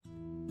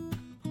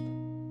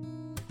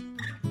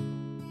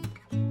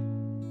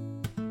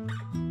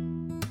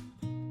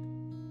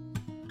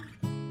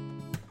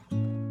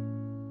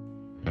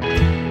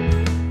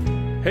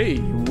Hey,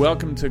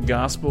 welcome to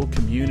Gospel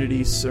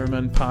Community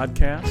Sermon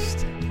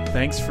Podcast.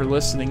 Thanks for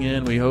listening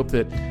in. We hope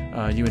that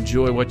you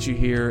enjoy what you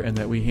hear and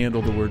that we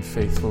handle the word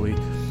faithfully.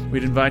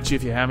 We'd invite you,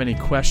 if you have any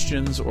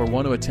questions or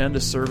want to attend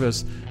a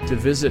service, to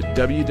visit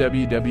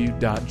www.gcctroy.com.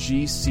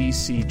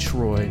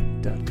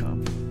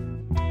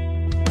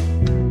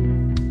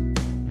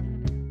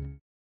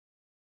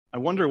 I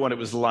wonder what it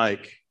was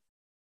like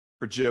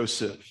for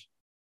Joseph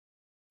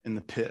in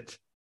the pit.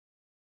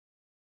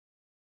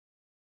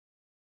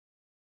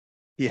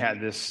 He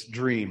had this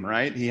dream,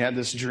 right? He had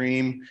this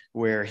dream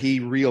where he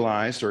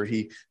realized, or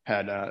he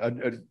had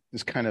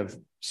this kind of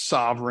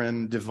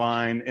sovereign,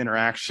 divine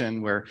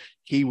interaction where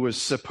he was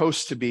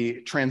supposed to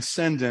be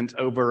transcendent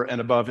over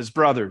and above his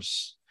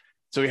brothers.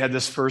 So he had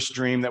this first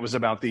dream that was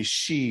about these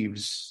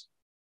sheaves.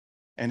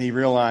 And he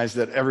realized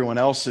that everyone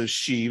else's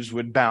sheaves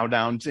would bow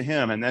down to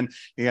him. And then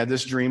he had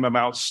this dream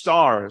about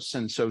stars.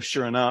 And so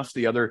sure enough,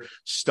 the other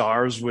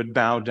stars would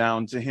bow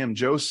down to him.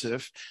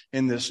 Joseph,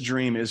 in this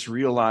dream, is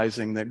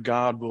realizing that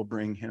God will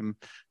bring him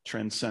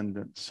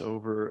transcendence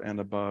over and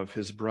above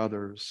his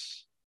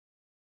brothers.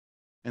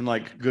 And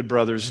like good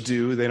brothers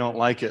do, they don't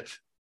like it.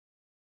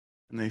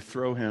 And they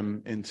throw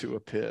him into a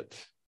pit.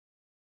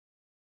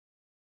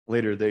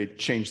 Later, they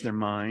change their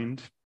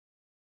mind,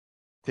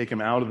 take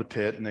him out of the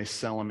pit, and they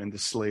sell him into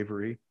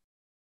slavery.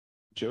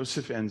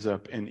 Joseph ends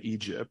up in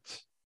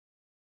Egypt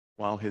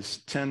while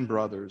his 10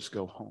 brothers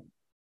go home.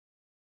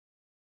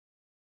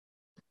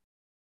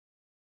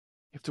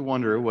 You have to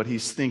wonder what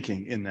he's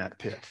thinking in that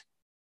pit.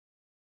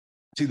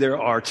 See, there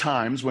are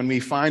times when we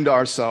find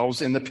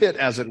ourselves in the pit,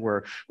 as it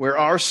were, where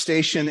our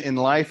station in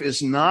life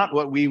is not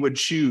what we would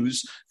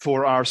choose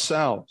for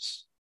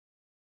ourselves.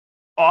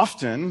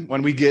 Often,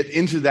 when we get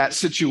into that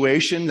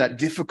situation, that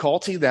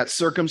difficulty, that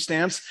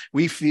circumstance,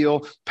 we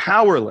feel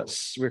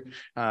powerless.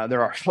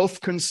 There are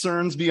health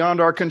concerns beyond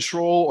our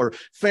control, or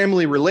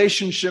family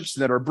relationships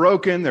that are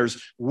broken.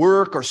 There's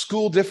work or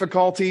school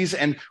difficulties,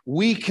 and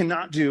we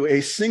cannot do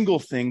a single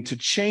thing to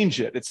change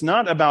it. It's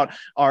not about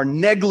our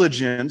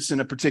negligence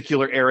in a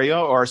particular area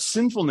or our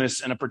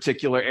sinfulness in a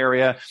particular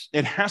area.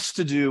 It has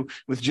to do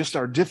with just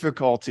our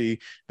difficulty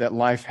that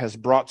life has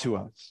brought to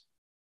us.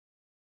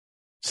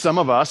 Some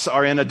of us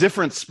are in a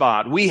different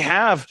spot. We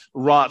have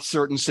wrought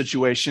certain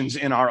situations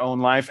in our own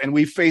life, and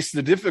we face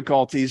the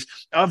difficulties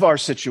of our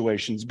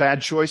situations,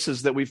 bad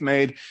choices that we've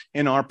made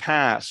in our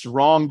past,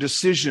 wrong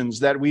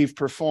decisions that we've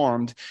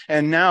performed,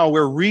 and now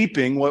we're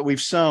reaping what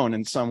we've sown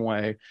in some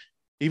way.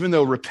 Even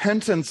though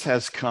repentance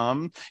has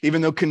come,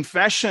 even though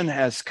confession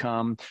has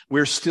come,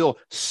 we're still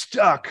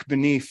stuck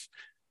beneath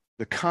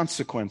the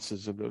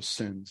consequences of those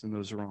sins and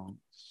those wrongs.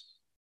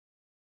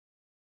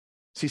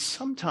 See,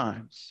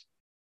 sometimes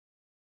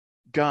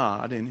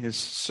God, in his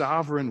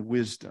sovereign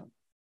wisdom,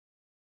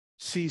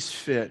 sees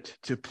fit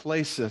to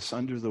place us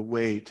under the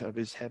weight of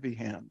his heavy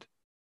hand,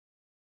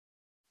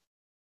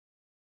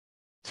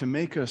 to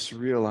make us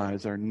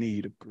realize our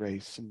need of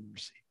grace and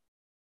mercy.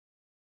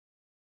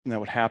 Isn't that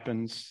what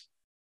happens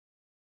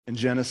in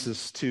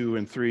Genesis 2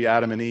 and 3?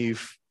 Adam and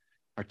Eve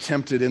are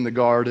tempted in the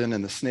garden,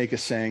 and the snake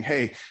is saying,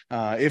 hey,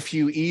 if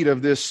you eat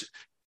of this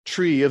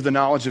tree of the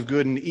knowledge of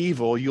good and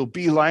evil, you'll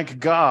be like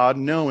God,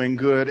 knowing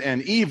good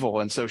and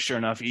evil. And so sure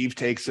enough, Eve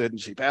takes it and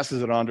she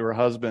passes it on to her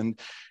husband,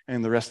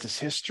 and the rest is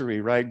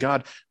history, right?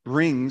 God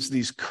brings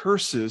these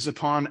curses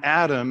upon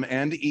Adam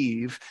and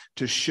Eve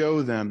to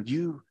show them,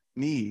 you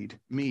need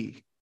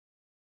me.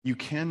 You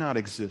cannot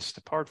exist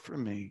apart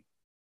from me.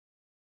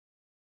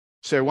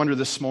 So I wonder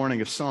this morning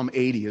if Psalm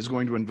 80 is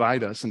going to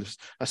invite us into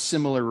a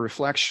similar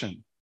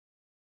reflection.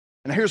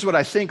 And here's what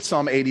I think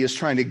Psalm 80 is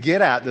trying to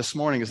get at this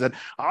morning, is that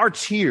our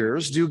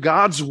tears do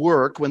God's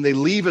work when they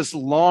leave us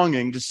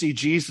longing to see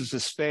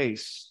Jesus'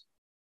 face.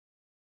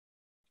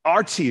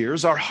 Our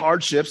tears, our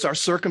hardships, our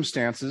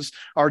circumstances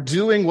are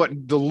doing what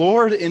the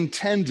Lord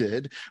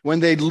intended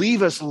when they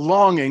leave us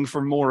longing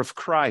for more of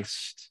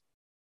Christ.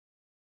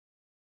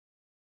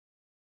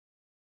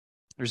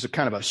 There's a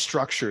kind of a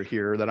structure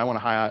here that I want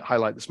to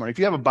highlight this morning. If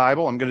you have a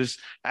Bible, I'm going to just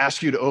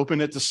ask you to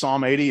open it to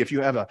Psalm 80. If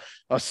you have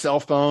a cell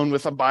phone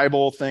with a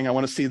Bible thing, I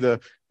want to see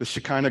the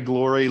Shekinah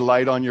glory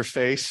light on your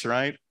face,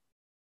 right?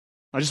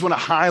 I just want to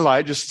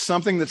highlight just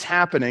something that's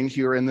happening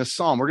here in this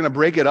psalm. We're going to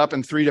break it up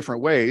in 3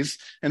 different ways.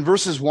 In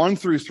verses 1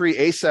 through 3,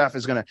 Asaph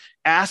is going to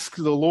ask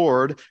the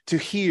Lord to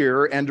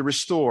hear and to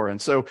restore.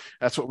 And so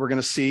that's what we're going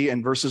to see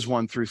in verses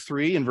 1 through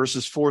 3. In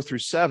verses 4 through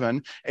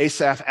 7,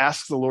 Asaph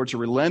asks the Lord to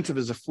relent of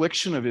his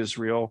affliction of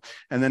Israel.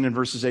 And then in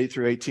verses 8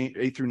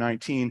 through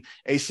 19,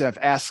 Asaph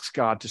asks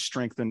God to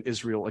strengthen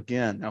Israel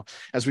again. Now,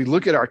 as we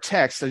look at our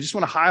text, I just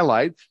want to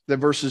highlight that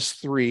verses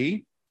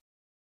 3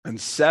 and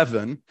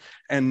 7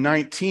 and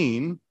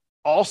 19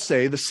 all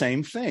say the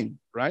same thing,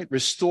 right?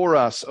 Restore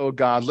us, O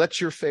God, let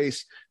your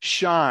face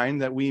shine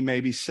that we may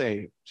be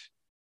saved.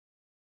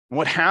 And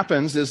what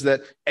happens is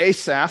that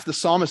Asaph, the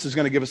psalmist, is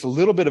going to give us a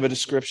little bit of a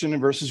description in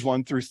verses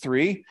 1 through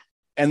 3,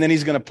 and then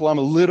he's going to plumb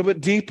a little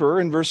bit deeper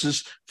in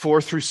verses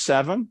 4 through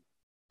 7.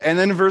 And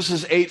then in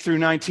verses 8 through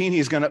 19,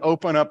 he's going to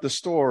open up the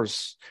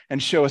stores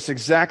and show us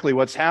exactly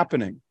what's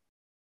happening.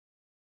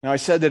 Now, I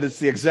said that it's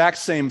the exact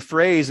same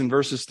phrase in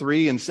verses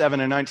 3 and 7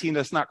 and 19.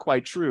 That's not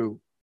quite true.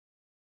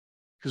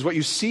 Because what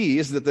you see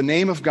is that the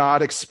name of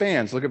God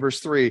expands. Look at verse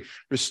 3.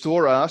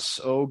 Restore us,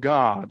 O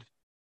God.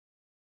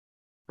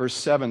 Verse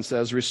 7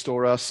 says,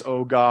 restore us,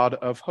 O God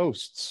of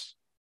hosts.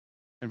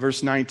 And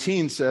verse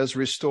 19 says,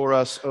 restore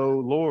us, O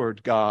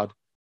Lord God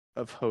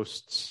of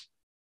hosts.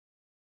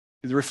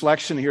 The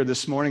reflection here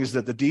this morning is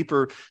that the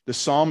deeper the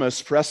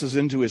psalmist presses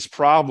into his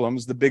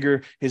problems, the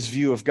bigger his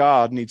view of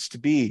God needs to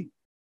be.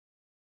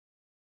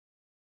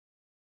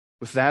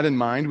 With that in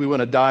mind, we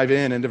want to dive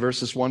into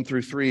verses 1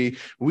 through 3.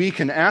 We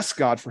can ask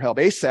God for help.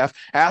 Asaph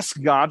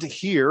asked God to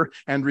hear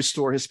and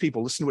restore his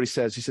people. Listen to what he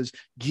says. He says,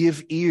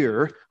 give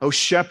ear, O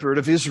shepherd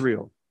of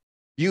Israel.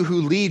 You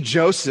who lead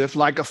Joseph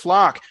like a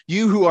flock.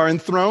 You who are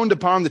enthroned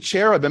upon the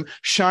cherubim,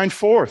 shine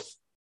forth.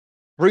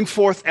 Bring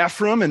forth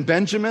Ephraim and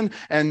Benjamin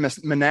and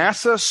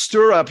Manasseh.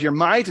 Stir up your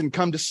might and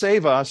come to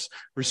save us.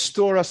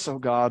 Restore us, O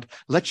God.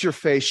 Let your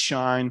face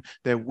shine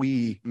that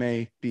we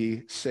may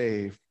be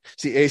saved.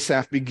 See,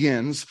 Asaph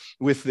begins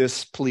with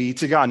this plea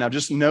to God. Now,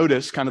 just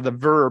notice kind of the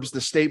verbs, the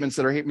statements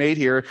that are made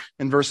here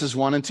in verses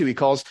 1 and 2. He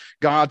calls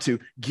God to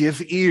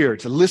give ear,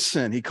 to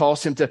listen. He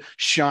calls him to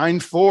shine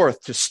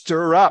forth, to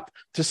stir up,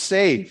 to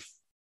save.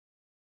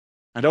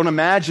 I don't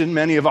imagine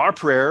many of our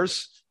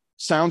prayers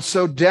sound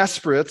so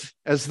desperate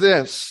as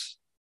this.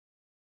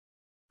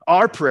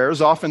 Our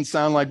prayers often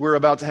sound like we're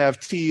about to have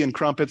tea and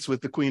crumpets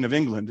with the Queen of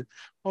England.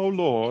 Oh,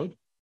 Lord,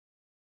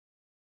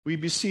 we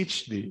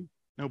beseech thee.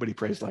 Nobody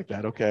prays like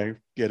that. Okay,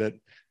 get it.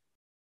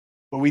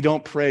 But we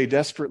don't pray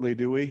desperately,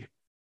 do we?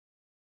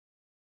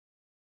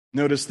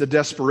 Notice the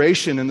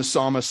desperation in the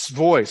psalmist's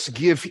voice.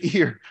 Give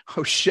ear,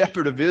 O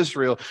shepherd of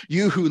Israel,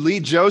 you who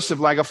lead Joseph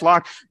like a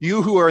flock,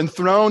 you who are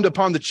enthroned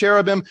upon the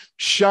cherubim,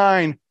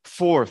 shine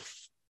forth.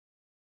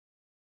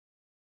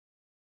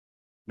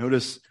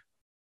 Notice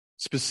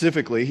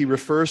specifically, he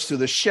refers to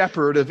the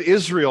shepherd of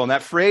Israel. And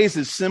that phrase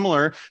is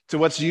similar to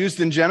what's used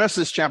in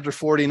Genesis chapter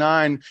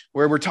 49,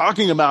 where we're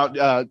talking about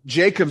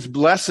Jacob's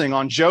blessing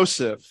on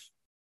Joseph.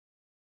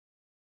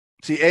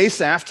 See,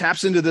 Asaph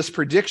taps into this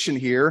prediction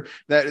here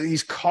that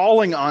he's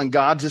calling on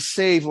God to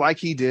save like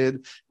he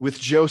did with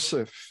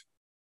Joseph.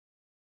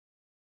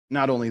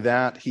 Not only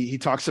that, he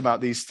talks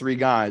about these three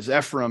guys,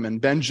 Ephraim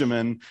and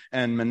Benjamin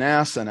and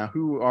Manasseh. Now,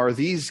 who are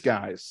these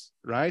guys,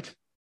 right?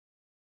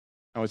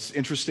 Now, it's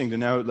interesting to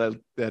note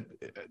that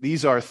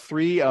these are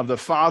three of the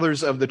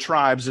fathers of the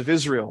tribes of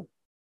Israel.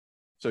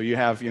 So you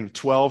have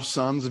 12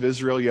 sons of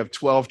Israel. You have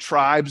 12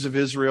 tribes of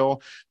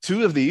Israel.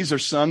 Two of these are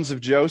sons of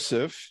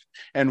Joseph,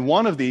 and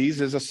one of these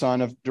is a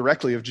son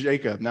directly of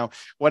Jacob. Now,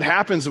 what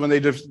happens when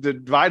they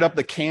divide up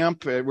the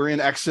camp? We're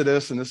in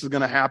Exodus, and this is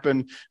going to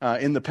happen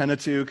in the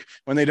Pentateuch.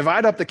 When they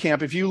divide up the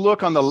camp, if you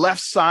look on the left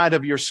side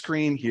of your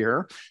screen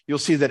here, you'll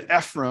see that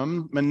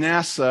Ephraim,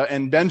 Manasseh,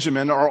 and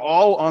Benjamin are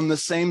all on the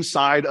same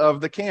side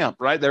of the camp,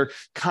 right? They're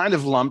kind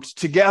of lumped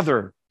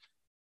together.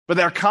 But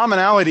their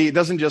commonality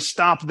doesn't just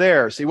stop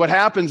there. See, what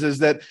happens is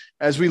that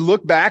as we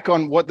look back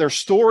on what their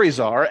stories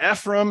are,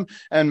 Ephraim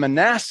and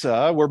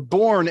Manasseh were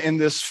born in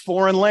this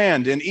foreign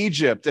land in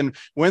Egypt. And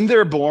when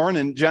they're born,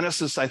 in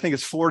Genesis, I think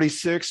it's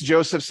 46,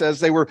 Joseph says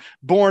they were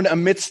born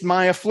amidst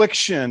my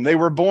affliction. They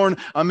were born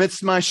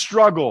amidst my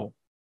struggle.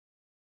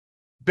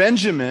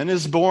 Benjamin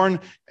is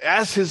born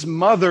as his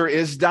mother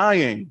is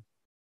dying.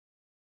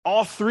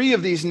 All three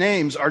of these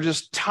names are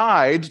just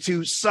tied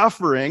to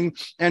suffering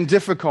and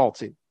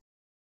difficulty.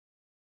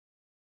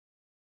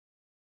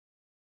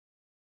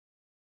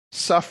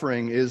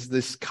 Suffering is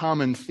this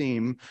common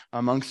theme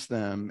amongst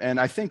them. And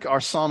I think our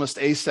psalmist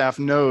Asaph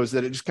knows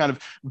that it just kind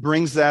of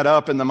brings that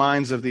up in the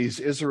minds of these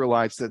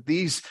Israelites, that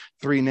these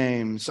three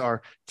names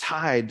are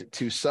tied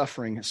to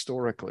suffering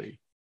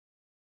historically.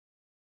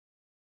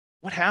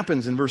 What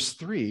happens in verse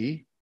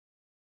 3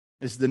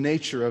 is the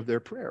nature of their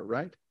prayer,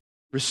 right?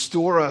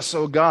 Restore us,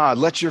 O God.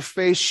 Let your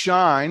face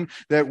shine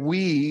that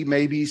we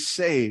may be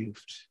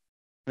saved.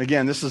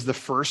 Again, this is the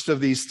first of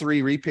these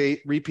three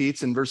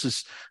repeats in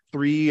verses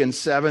 3 and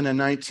 7 and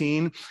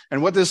 19.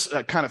 And what this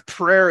kind of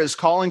prayer is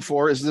calling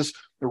for is this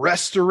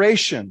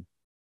restoration.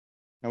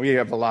 Now, we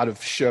have a lot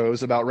of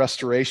shows about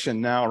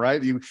restoration now,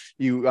 right? You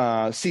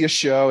see a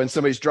show and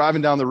somebody's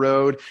driving down the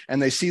road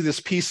and they see this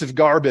piece of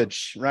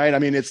garbage, right? I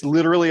mean, it's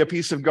literally a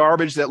piece of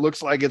garbage that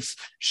looks like it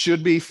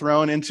should be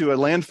thrown into a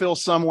landfill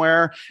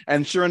somewhere.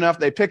 And sure enough,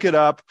 they pick it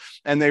up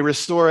and they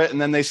restore it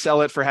and then they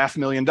sell it for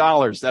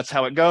 $500,000. That's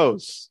how it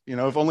goes.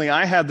 If only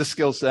I had the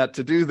skill set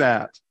to do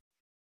that.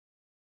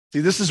 See,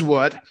 this is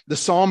what the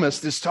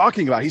psalmist is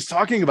talking about. He's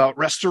talking about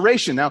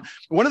restoration. Now,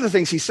 one of the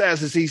things he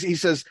says is he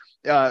says,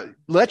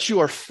 let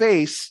your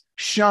face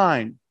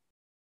shine.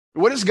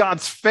 What does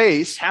God's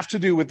face have to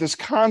do with this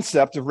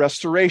concept of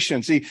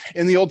restoration? See,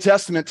 in the Old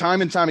Testament,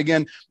 time and time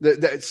again,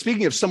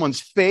 speaking of someone's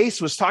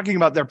face was talking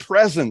about their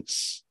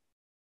presence.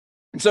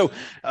 And so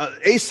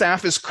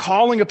Asaph is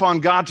calling upon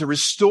God to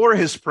restore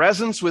his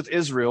presence with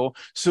Israel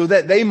so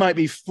that they might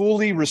be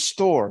fully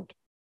restored.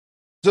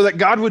 so that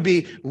God would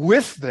be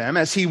with them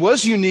as he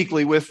was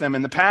uniquely with them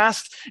in the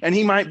past, and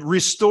he might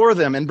restore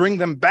them and bring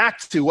them back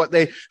to what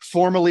they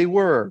formerly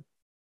were.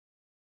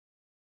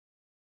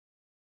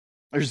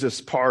 There's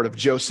this part of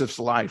Joseph's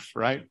life,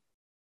 right?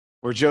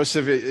 Where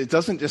Joseph, it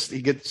doesn't just,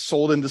 he gets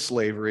sold into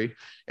slavery,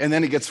 and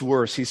then it gets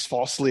worse. He's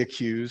falsely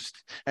accused,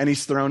 and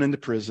he's thrown into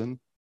prison.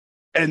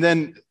 And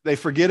then they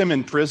forget him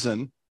in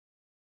prison.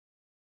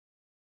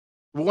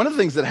 One of the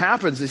things that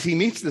happens is he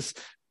meets this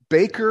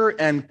baker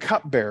and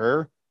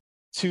cupbearer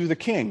to the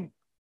king.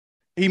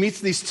 He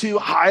meets these two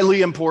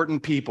highly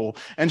important people.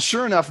 And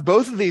sure enough,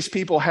 both of these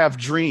people have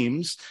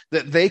dreams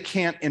that they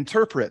can't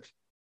interpret.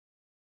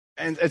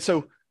 And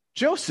so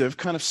Joseph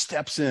kind of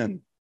steps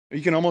in.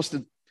 You can almost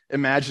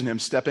imagine him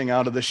stepping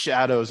out of the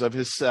shadows of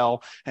his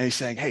cell, and he's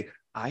saying, hey,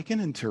 I can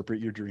interpret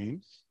your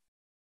dreams.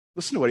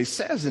 Listen to what he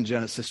says in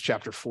Genesis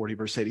chapter 40,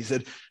 verse 8. He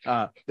said,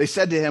 they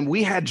said to him,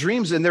 we had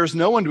dreams and there's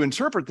no one to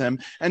interpret them.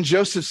 And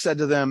Joseph said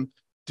to them,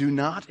 do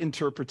not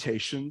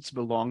interpretations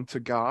belong to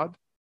God?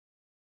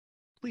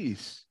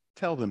 Please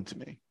tell them to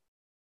me.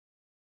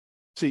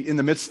 See, in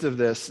the midst of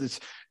this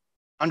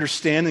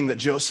understanding that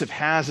Joseph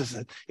has is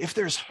that if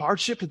there's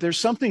hardship, if there's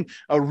something,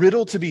 a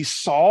riddle to be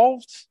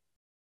solved,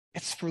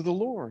 it's for the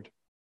Lord.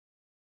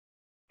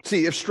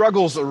 See, if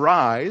struggles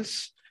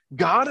arise,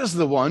 God is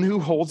the one who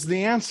holds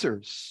the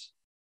answers.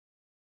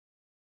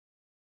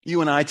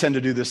 You and I tend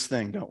to do this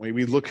thing, don't we?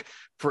 We look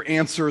for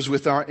answers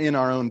in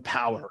our own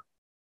power,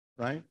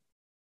 right?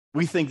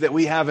 We think that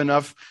we have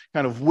enough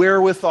kind of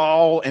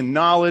wherewithal and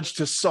knowledge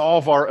to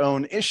solve our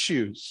own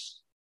issues.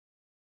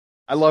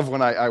 I love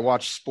when I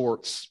watch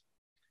sports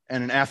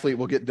and an athlete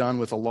will get done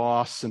with a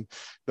loss and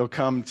they'll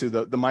come to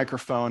the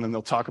microphone and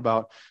they'll talk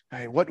about,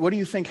 hey, what do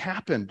you think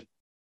happened?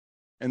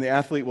 And the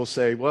athlete will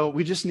say, well,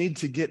 we just need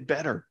to get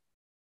better.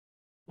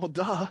 Well,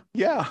 duh,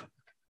 yeah.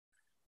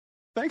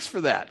 Thanks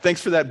for that.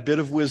 Thanks for that bit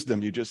of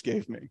wisdom you just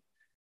gave me.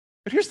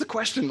 But here's the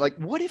question, like,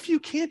 what if you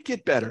can't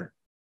get better?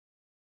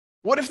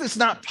 What if it's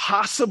not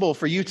possible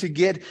for you to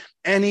get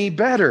any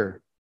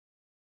better?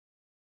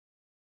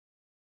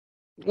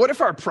 What if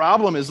our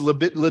problem is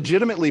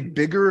legitimately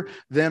bigger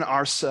than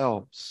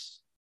ourselves?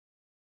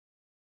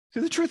 See,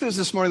 the truth is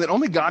this morning that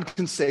only God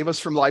can save us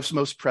from life's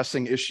most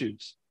pressing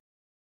issues.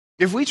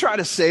 If we try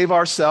to save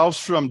ourselves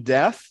from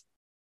death,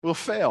 we'll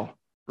fail,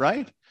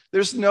 right?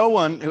 There's no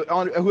one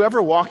who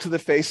ever walked the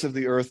face of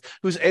the earth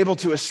who's able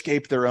to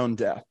escape their own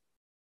death.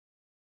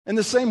 In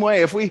the same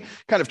way, if we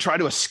kind of try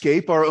to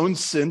escape our own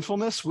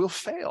sinfulness, we'll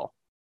fail.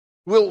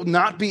 We'll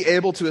not be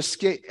able to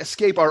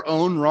escape our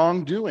own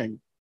wrongdoing.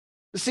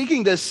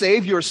 Seeking to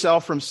save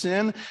yourself from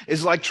sin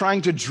is like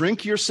trying to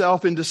drink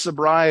yourself into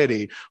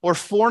sobriety, or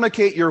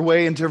fornicate your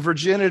way into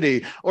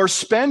virginity, or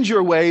spend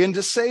your way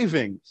into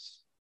savings.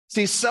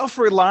 See,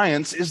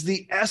 self-reliance is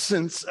the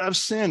essence of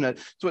sin.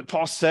 That's what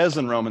Paul says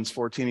in Romans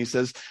 14. He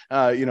says,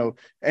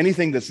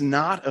 anything that's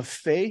not of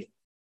faith,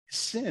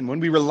 sin. When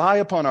we rely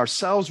upon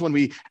ourselves, when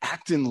we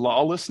act in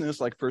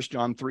lawlessness, like 1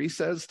 John 3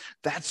 says,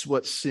 that's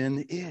what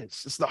sin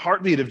is. It's the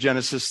heartbeat of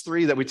Genesis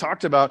 3 that we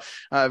talked about.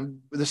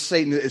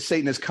 Satan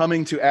is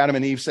coming to Adam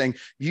and Eve saying,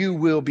 you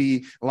will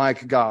be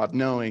like God,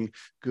 knowing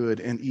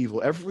good and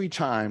evil. Every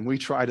time we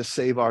try to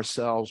save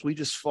ourselves, we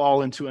just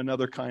fall into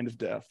another kind of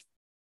death.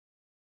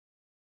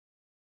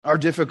 Our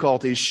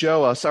difficulties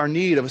show us our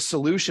need of a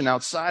solution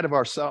outside of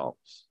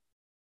ourselves.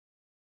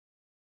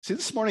 See,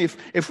 this morning,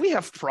 if we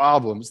have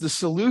problems, the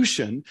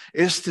solution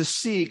is to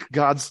seek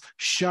God's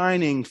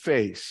shining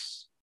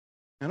face.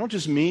 I don't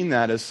just mean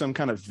that as some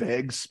kind of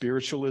vague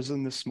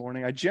spiritualism this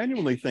morning. I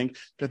genuinely think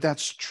that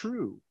that's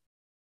true.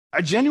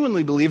 I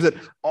genuinely believe that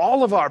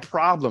all of our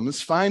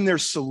problems find their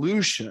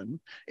solution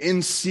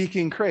in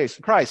seeking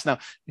Christ. Now,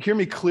 hear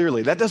me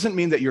clearly. That doesn't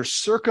mean that your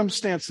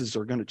circumstances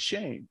are going to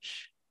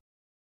change.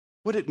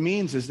 What it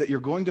means is that you're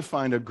going to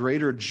find a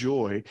greater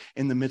joy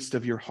in the midst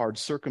of your hard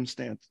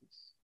circumstances.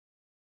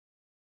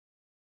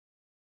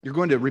 You're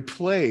going to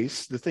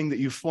replace the thing that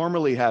you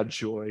formerly had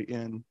joy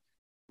in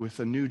with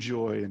a new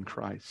joy in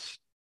Christ.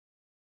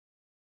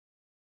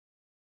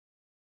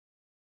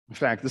 In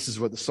fact, this is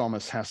what the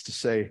psalmist has to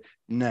say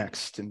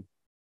next in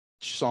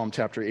Psalm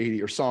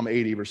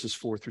 80, verses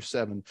 4 through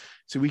 7.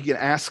 So we can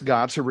ask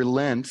God to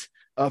relent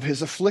of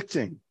his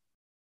afflicting.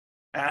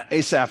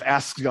 Asaph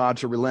asks God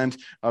to relent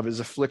of his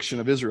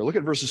affliction of Israel. Look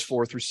at verses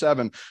 4 through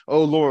 7.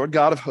 O Lord,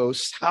 God of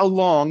hosts, how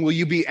long will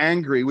you be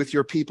angry with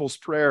your people's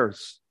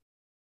prayers?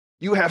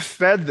 You have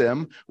fed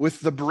them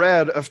with the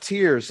bread of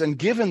tears and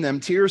given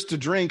them tears to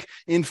drink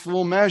in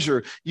full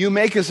measure. You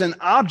make us an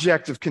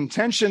object of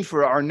contention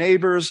for our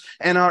neighbors,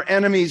 and our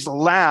enemies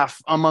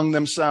laugh among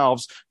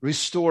themselves.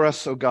 Restore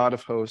us, O God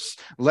of hosts.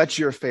 Let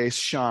your face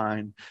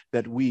shine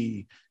that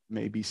we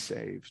may be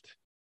saved.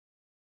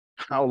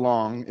 How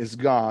long is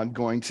God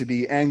going to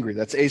be angry?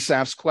 That's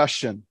Asaph's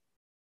question.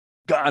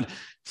 God,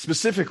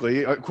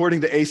 specifically,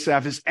 according to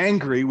Asaph, is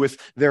angry with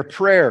their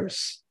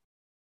prayers.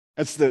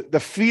 That's the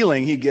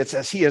feeling he gets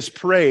as he has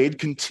prayed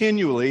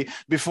continually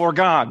before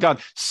God. God,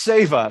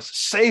 save us,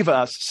 save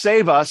us,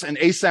 save us. And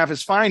Asaph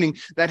is finding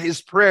that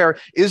his prayer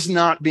is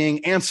not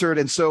being answered.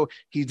 And so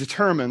he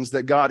determines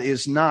that God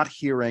is not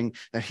hearing,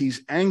 that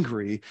he's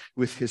angry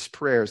with his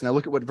prayers. Now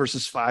look at what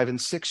verses 5 and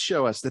 6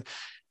 show us, that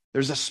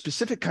there's a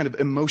specific kind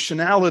of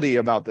emotionality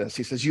about this.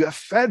 He says, you have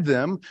fed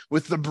them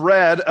with the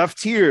bread of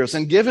tears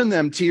and given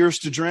them tears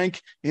to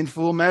drink in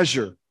full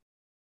measure.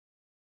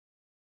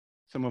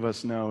 Some of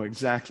us know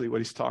exactly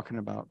what he's talking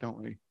about,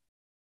 don't we?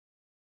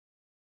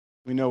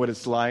 We know what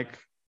it's like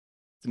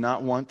to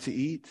not want to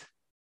eat,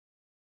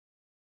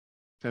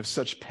 to have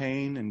such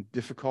pain and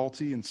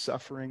difficulty and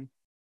suffering,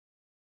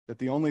 that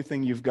the only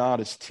thing you've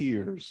got is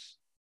tears.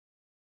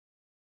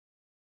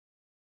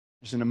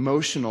 There's an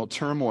emotional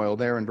turmoil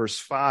there in verse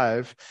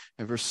 5,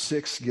 and verse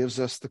 6 gives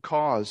us the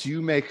cause.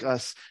 You make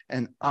us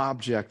an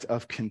object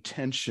of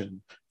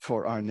contention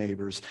for our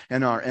neighbors,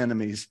 and our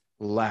enemies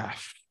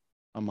laugh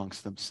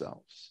amongst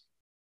themselves.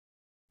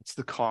 It's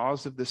the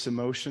cause of this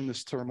emotion,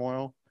 this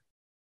turmoil.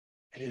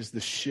 It is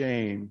the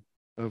shame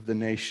of the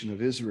nation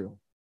of Israel.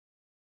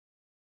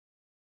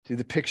 See,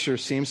 the picture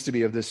seems to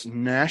be of this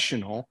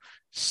national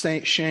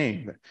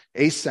shame.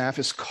 Asaph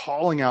is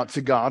calling out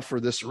to God for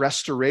this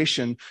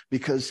restoration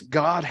because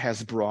God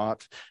has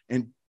brought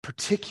in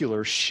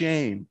particular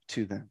shame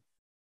to them.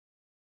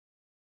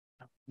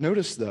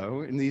 Notice,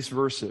 though, in these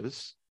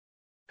verses,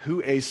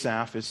 who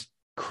Asaph is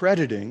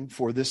crediting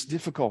for this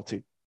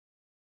difficulty.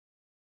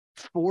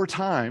 4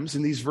 times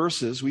in these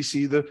verses, we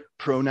see the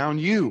pronoun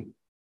you,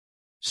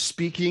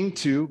 speaking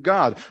to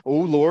God. O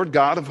Lord,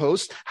 God of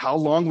hosts, how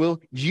long will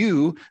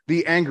you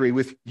be angry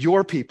with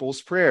your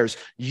people's prayers?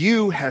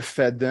 You have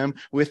fed them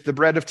with the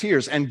bread of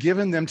tears and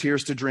given them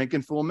tears to drink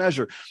in full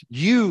measure.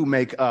 You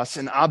make us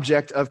an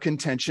object of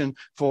contention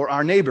for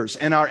our neighbors,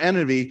 and our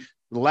enemy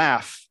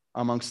laugh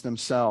amongst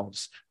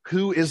themselves.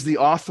 Who is the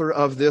author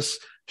of this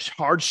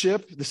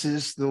hardship? This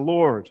is the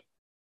Lord.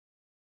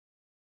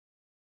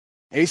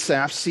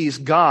 Asaph sees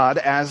God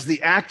as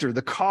the actor,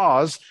 the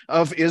cause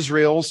of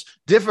Israel's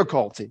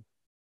difficulty.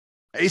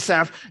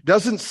 Asaph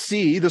doesn't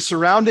see the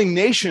surrounding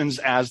nations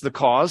as the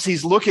cause.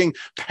 He's looking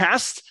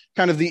past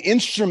kind of the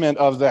instrument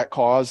of that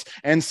cause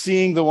and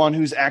seeing the one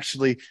who's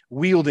actually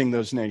wielding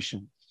those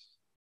nations.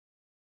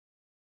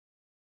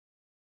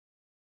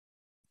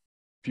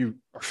 If you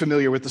are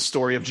familiar with the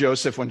story of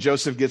Joseph, when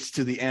Joseph gets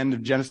to the end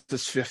of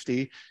Genesis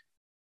 50,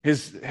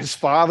 his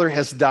father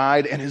has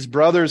died, and his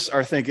brothers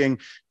are thinking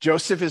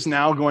Joseph is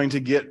now going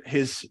to get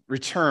his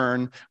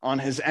return on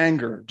his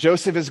anger.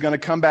 Joseph is going to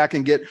come back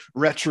and get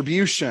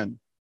retribution.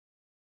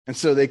 And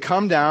so they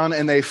come down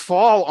and they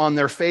fall on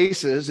their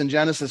faces in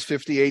Genesis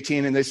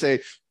 50:18, and they say,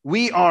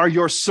 we are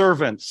your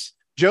servants.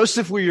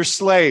 Joseph, we're your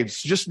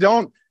slaves. Just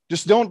don't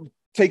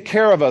take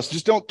care of us.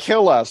 Just don't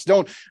kill us.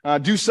 Don't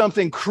do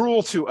something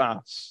cruel to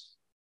us.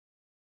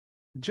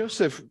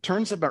 Joseph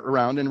turns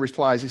around and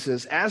replies. He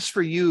says, as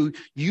for you,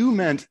 you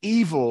meant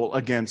evil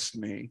against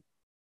me,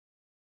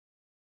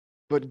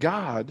 but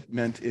God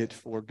meant it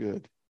for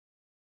good.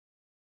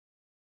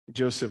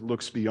 Joseph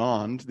looks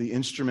beyond the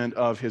instrument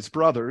of his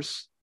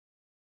brothers,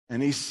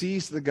 and he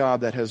sees the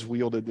God that has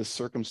wielded this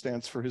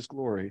circumstance for his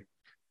glory.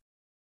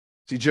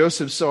 See,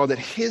 Joseph saw that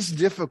his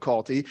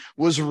difficulty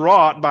was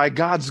wrought by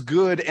God's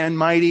good and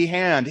mighty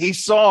hand. He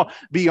saw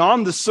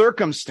beyond the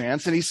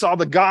circumstance, and he saw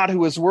the God who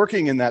was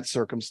working in that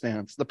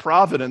circumstance, the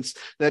providence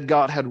that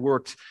God had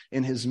worked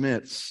in his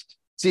midst.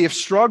 See, if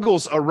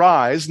struggles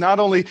arise, not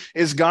only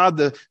is God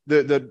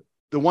the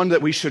one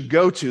that we should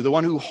go to, the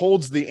one who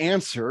holds the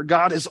answer,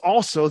 God is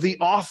also the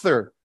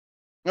author.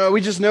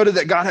 We just noted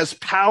that God has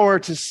power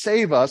to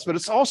save us, but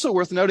it's also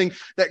worth noting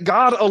that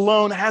God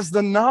alone has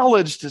the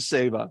knowledge to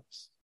save us.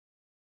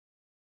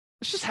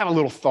 Let's just have a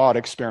little thought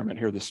experiment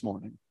here this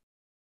morning.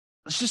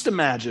 Let's just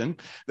imagine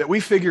that we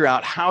figure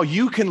out how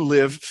you can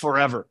live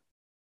forever.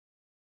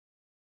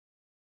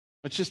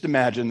 Let's just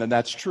imagine that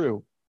that's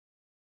true.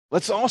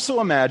 Let's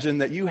also imagine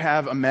that you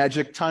have a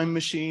magic time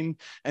machine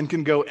and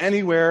can go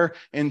anywhere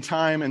in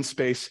time and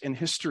space in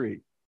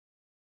history.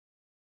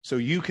 So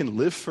you can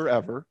live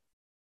forever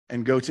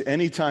and go to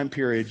any time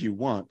period you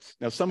want.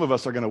 Now, some of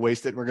us are going to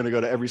waste it. We're going to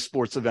go to every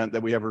sports event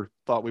that we ever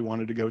thought we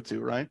wanted to go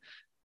to, right?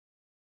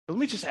 But let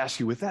me just ask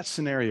you, with that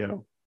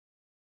scenario,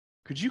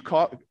 could you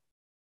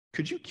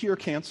cure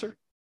cancer?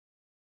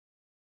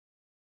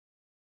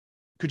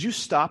 Could you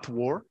stop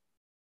war?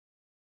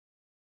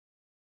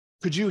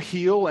 Could you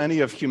heal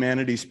any of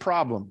humanity's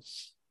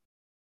problems?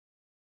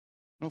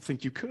 I don't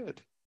think you could.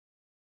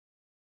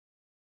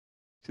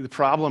 See, the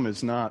problem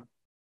is not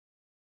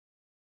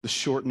the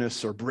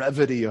shortness or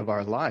brevity of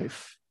our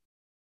life.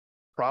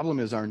 The problem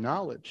is our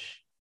knowledge.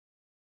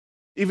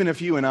 Even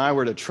if you and I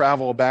were to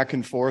travel back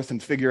and forth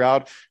and figure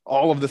out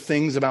all of the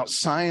things about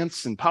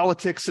science and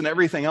politics and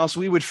everything else,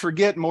 we would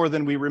forget more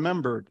than we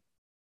remembered.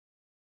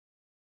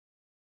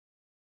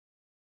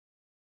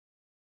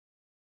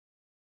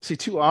 See,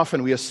 too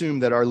often we assume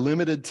that our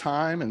limited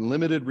time and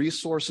limited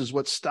resources is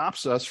what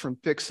stops us from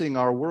fixing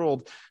our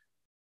world.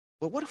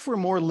 But what if we're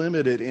more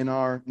limited in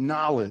our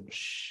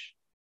knowledge?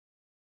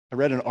 I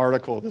read an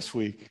article this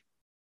week.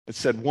 It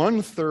said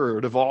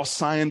 1/3 of all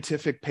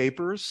scientific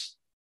papers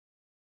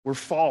were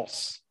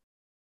false.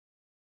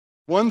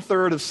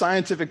 1/3 of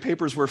scientific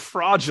papers were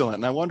fraudulent.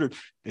 And I wondered,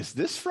 is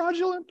this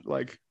fraudulent?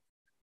 Like,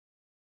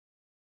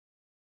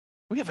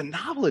 we have a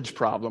knowledge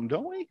problem,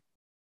 don't we?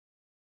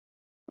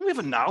 We have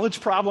a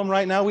knowledge problem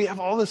right now. We have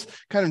all this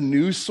kind of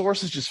news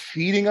sources just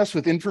feeding us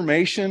with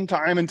information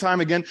time and time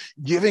again,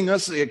 giving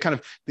us a kind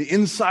of the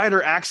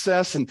insider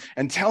access and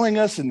telling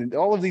us and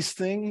all of these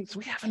things.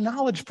 We have a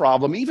knowledge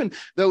problem, even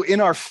though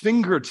in our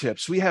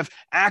fingertips we have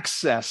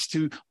access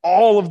to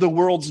all of the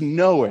world's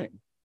knowing.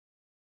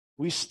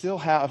 We still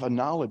have a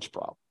knowledge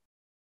problem.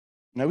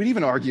 Now, we'd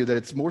even argue that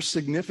it's more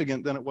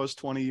significant than it was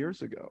 20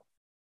 years ago.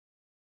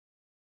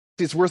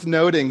 It's worth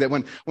noting that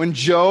when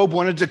Job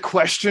wanted to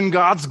question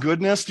God's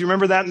goodness, do you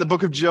remember that in the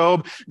book of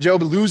Job?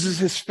 Job loses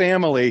his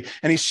family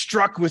and he's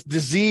struck with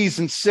disease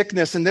and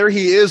sickness. And there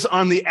he is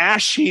on the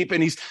ash heap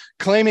and he's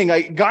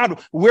claiming,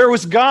 God, where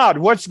was God?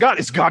 What's God?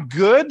 Is God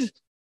good?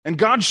 And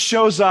God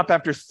shows up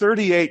after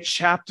 38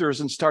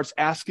 chapters and starts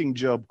asking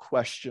Job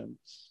questions.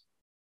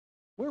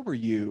 Where were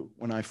you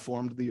when I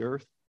formed the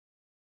earth?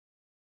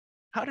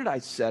 How did I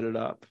set it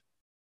up?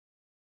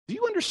 Do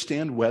you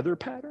understand weather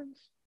patterns?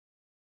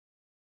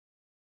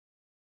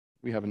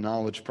 We have a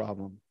knowledge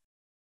problem.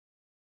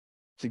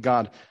 See,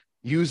 God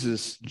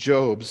uses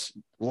Job's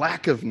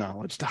lack of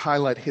knowledge to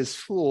highlight his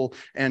full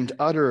and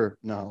utter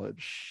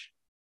knowledge.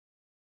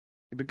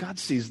 But God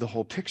sees the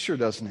whole picture,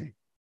 doesn't he?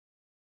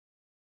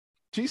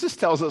 Jesus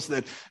tells us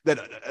that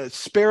a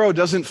sparrow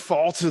doesn't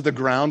fall to the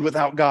ground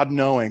without God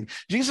knowing.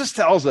 Jesus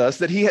tells us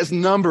that he has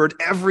numbered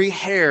every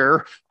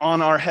hair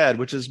on our head,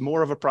 which is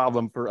more of a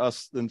problem for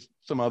us than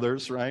some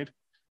others, right?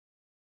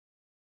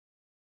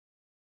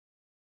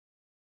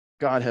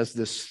 God has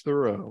this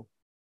thorough,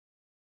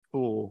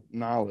 full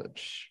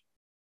knowledge.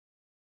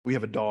 We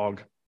have a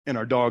dog, and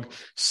our dog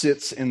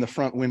sits in the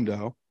front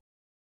window,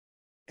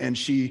 and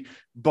she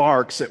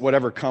barks at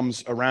whatever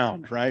comes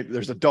around, right?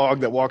 There's a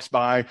dog that walks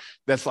by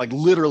that's like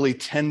literally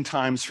 10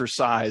 times her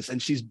size,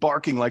 and she's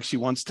barking like she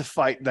wants to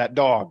fight that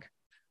dog.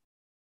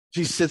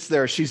 She sits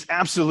there. She's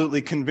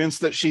absolutely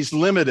convinced that she's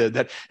limited,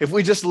 that if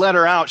we just let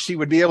her out, she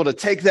would be able to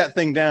take that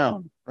thing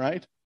down,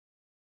 right?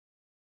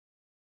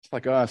 It's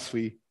like us.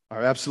 We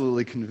are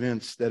absolutely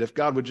convinced that if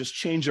God would just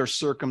change our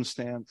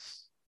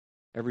circumstance,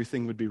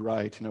 everything would be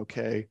right and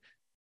okay.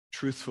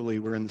 Truthfully,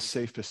 we're in the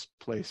safest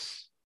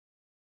place.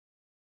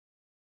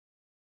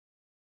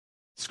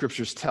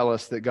 Scriptures tell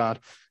us that God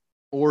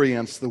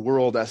orients the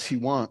world as he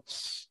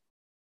wants.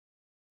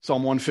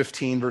 Psalm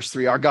 115, verse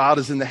 3, our God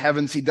is in the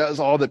heavens. He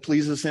does all that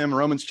pleases him.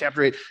 Romans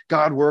chapter 8,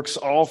 God works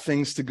all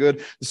things to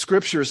good. The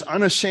scriptures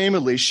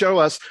unashamedly show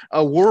us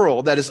a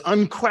world that is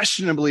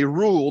unquestionably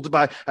ruled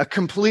by a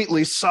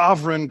completely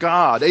sovereign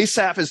God.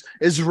 Asaph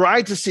is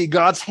right to see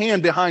God's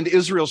hand behind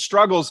Israel's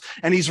struggles,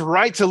 and he's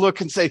right to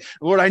look and say,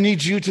 Lord, I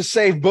need you to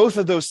save. Both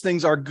of those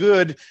things are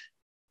good,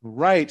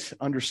 right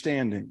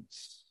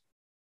understandings.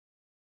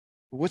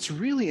 What's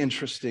really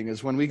interesting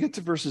is when we get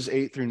to verses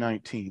 8 through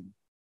 19,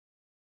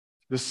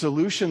 the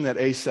solution that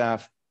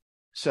Asaph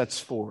sets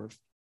forth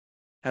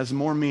has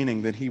more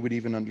meaning than he would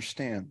even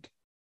understand.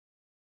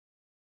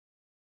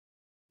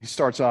 He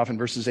starts off in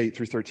verses 8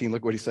 through 13.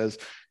 Look what he says.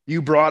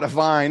 You brought a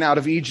vine out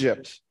of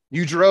Egypt.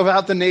 You drove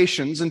out the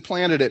nations and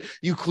planted it.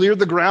 You cleared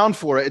the ground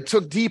for it. It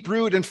took deep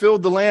root and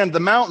filled the land.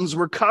 The mountains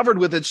were covered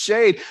with its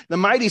shade, the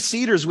mighty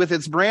cedars with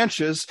its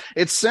branches.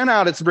 It sent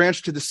out its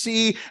branch to the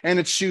sea and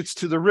its shoots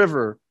to the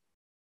river.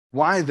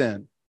 Why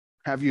then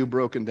have you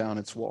broken down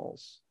its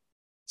walls,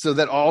 so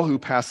that all who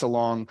pass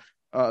along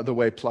the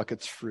way pluck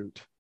its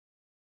fruit?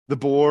 The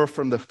boar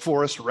from the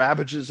forest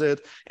ravages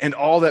it, and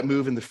all that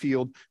move in the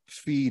field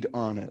feed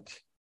on it.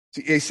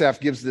 See, Asaph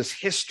gives this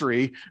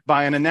history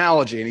by an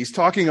analogy, and he's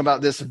talking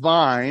about this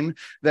vine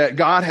that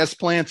God has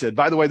planted.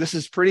 By the way, this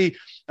is pretty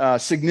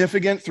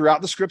significant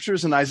throughout the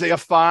scriptures. In Isaiah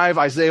 5,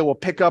 Isaiah will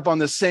pick up on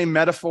this same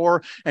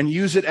metaphor and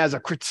use it as a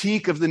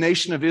critique of the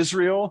nation of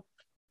Israel.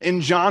 In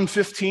John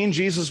 15,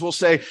 Jesus will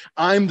say,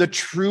 I'm the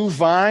true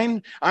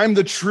vine. I'm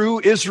the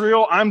true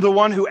Israel. I'm the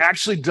one who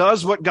actually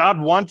does what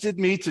God wanted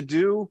me to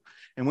do.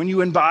 And when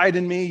you abide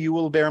in me, you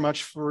will bear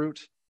much fruit.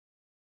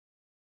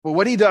 But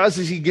what he does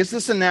is he gives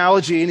this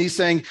analogy and he's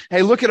saying,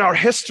 hey, look at our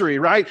history,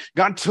 right?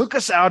 God took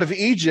us out of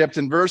Egypt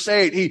in verse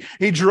 8.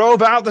 He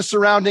drove out the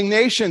surrounding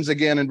nations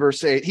again in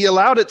verse 8. He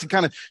allowed it to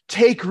kind of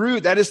take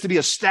root, that is to be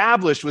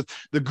established with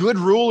the good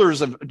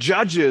rulers of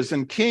judges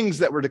and kings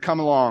that were to come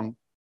along.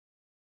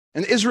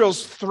 And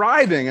Israel's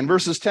thriving in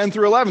verses 10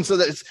 through 11, so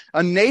that it's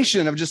a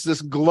nation of just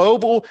this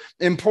global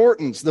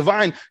importance. The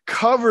vine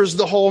covers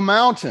the whole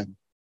mountain.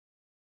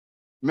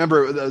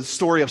 Remember the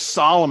story of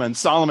Solomon.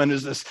 Solomon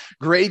is this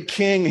great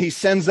king. He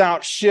sends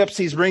out ships.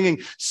 He's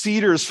bringing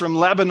cedars from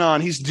Lebanon.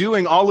 He's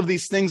doing all of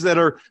these things that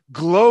are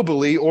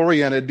globally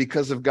oriented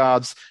because of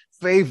God's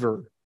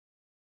favor.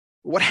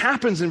 What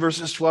happens in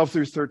verses 12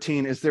 through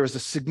 13 is there is a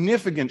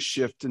significant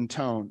shift in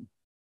tone.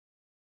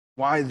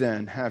 Why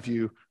then have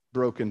you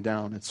broken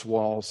down its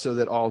walls, so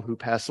that all who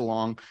pass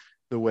along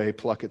the way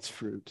pluck its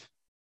fruit?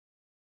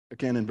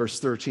 Again, in verse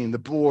 13, the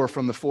boar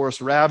from the forest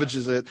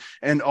ravages it,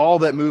 and all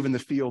that move in the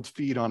field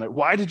feed on it.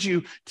 Why did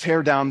you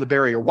tear down the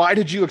barrier? Why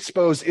did you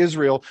expose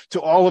Israel to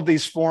all of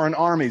these foreign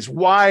armies?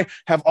 Why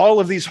have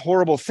all of these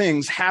horrible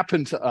things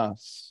happened to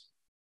us?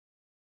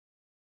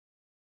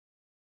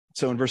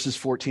 So in verses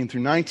 14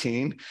 through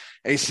 19,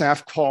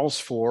 Asaph calls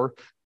for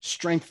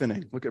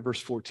strengthening. Look at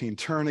verse 14.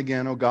 Turn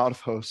again, O God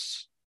of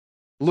hosts.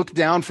 Look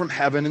down from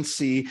heaven and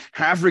see.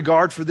 Have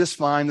regard for this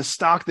vine, the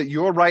stock that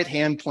your right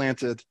hand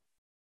planted,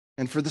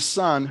 and for the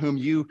son whom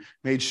you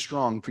made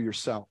strong for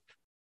yourself.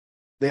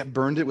 They have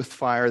burned it with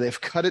fire. They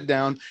have cut it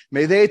down.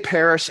 May they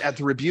perish at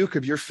the rebuke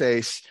of your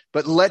face,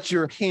 but let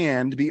your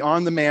hand be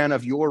on the man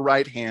of your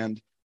right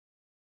hand,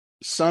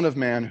 son of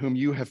man whom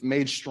you have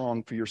made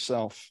strong for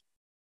yourself.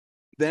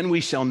 Then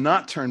we shall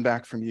not turn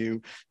back from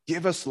you.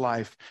 Give us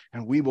life,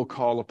 and we will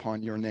call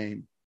upon your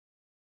name.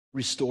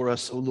 Restore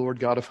us, O Lord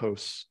God of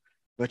hosts.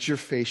 Let your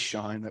face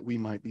shine that we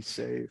might be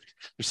saved.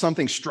 There's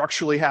something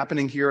structurally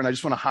happening here, and I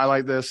just want to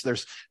highlight this.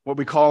 There's what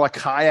we call a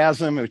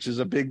chiasm, which is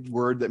a big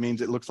word that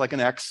means it looks like an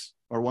X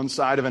or one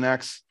side of an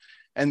X.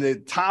 And the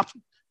top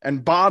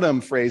and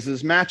bottom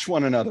phrases match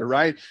one another,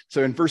 right?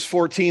 So in verse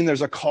 14,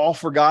 there's a call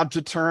for God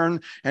to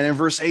turn. And in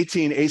verse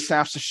 18,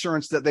 Asaph's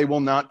assurance that they will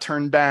not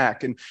turn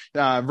back. And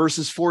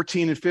verses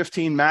 14 and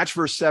 15 match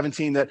verse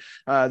 17 that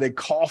they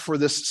call for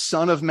this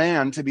Son of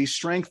Man to be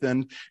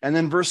strengthened. And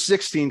then verse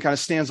 16 kind of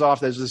stands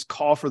off as this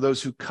call for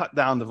those who cut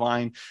down the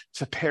vine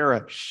to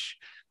perish.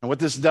 And what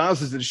this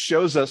does is it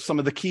shows us some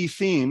of the key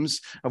themes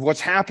of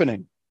what's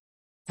happening.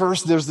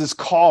 First, there's this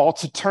call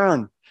to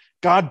turn.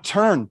 God,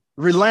 turn,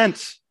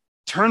 relent.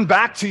 Turn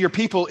back to your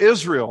people,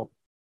 Israel.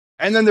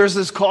 And then there's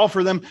this call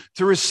for them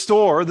to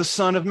restore the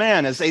Son of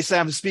Man. As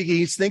Asaph is speaking,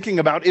 he's thinking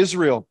about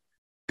Israel,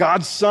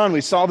 God's son. We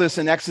saw this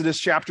in Exodus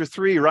chapter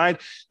 3, right?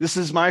 This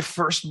is my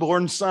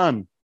firstborn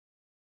son.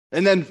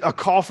 And then a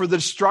call for the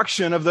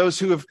destruction of those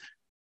who have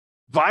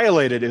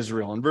violated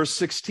Israel in verse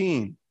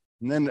 16.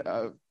 And then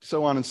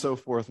so on and so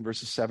forth in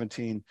verses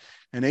 17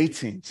 and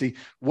 18. See,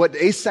 what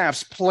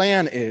Asaph's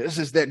plan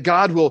is that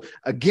God will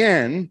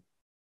again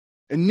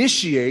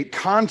initiate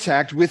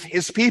contact with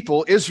his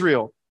people,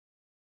 Israel,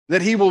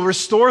 that he will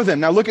restore them.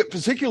 Now look at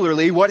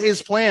particularly what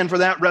his plan for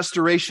that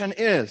restoration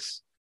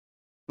is.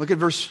 Look at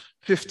verse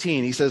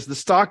 15. He says, the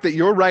stock that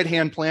your right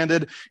hand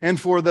planted, and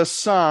for the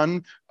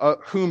son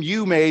whom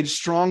you made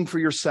strong for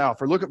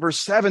yourself. Or look at verse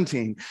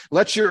 17.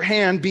 Let your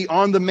hand be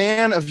on the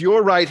man of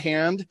your right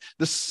hand,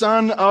 the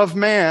Son of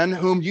Man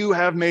whom you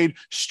have made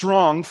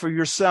strong for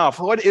yourself.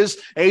 What is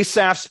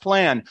Asaph's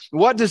plan?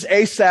 What does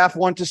Asaph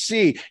want to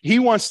see? He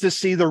wants to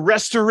see the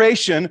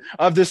restoration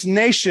of this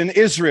nation,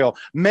 Israel.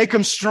 Make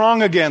them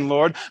strong again,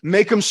 Lord.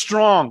 Make them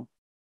strong.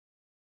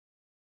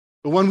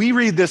 But when we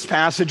read this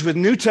passage with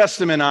New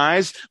Testament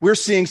eyes, we're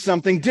seeing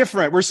something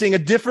different. We're seeing a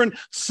different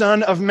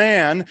Son of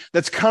Man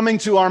that's coming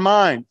to our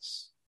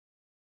minds.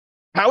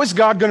 How is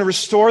God going to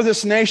restore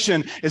this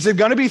nation? Is it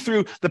going to be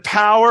through the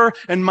power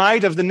and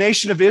might of the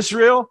nation of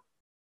Israel?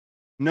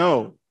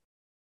 No.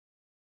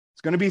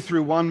 It's going to be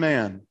through one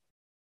man.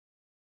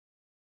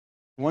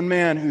 One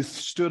man who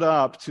stood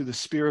up to the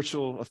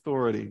spiritual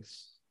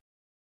authorities.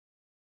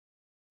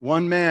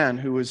 One man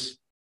who was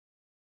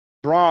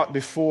brought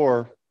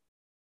before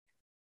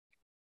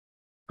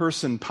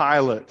person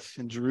Pilate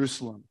in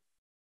Jerusalem.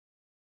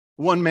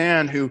 One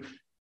man who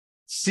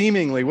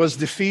seemingly was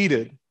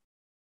defeated.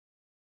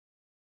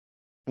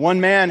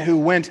 One man who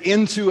went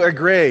into a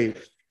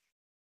grave.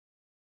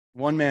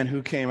 One man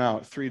who came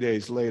out 3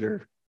 days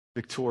later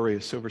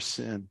victorious over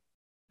sin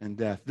and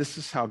death. This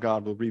is how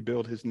God will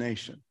rebuild his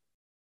nation,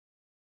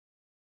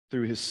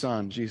 through his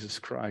son, Jesus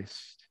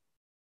Christ.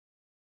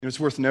 It's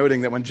worth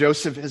noting that when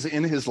Joseph is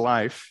in his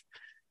life,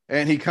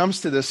 and he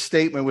comes to this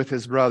statement with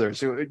his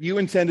brothers. You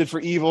intended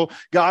for evil,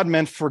 God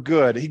meant for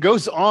good. He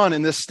goes on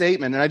in this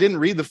statement, and I didn't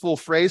read the full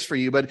phrase for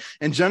you, but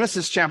in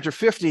Genesis chapter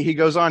 50, he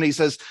goes on, he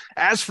says,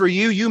 as for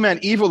you, you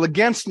meant evil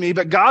against me,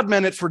 but God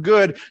meant it for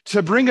good,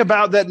 to bring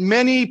about that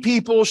many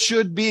people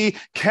should be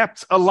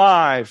kept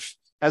alive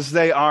as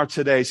they are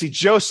today. See,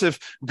 Joseph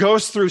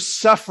goes through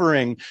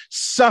suffering,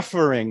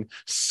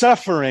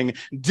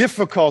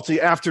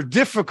 difficulty after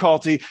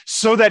difficulty,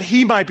 so that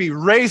he might be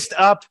raised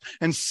up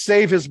and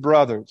save his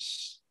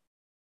brothers.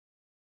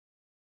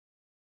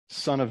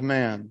 Son of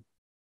Man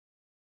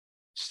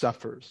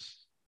suffers,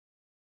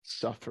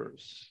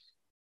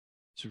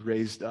 is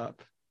raised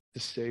up to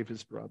save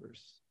his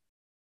brothers.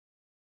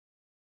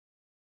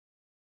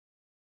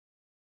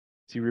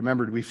 See,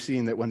 remembered, we've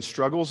seen that when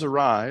struggles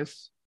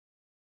arise,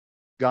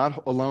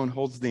 God alone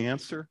holds the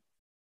answer.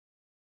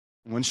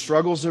 When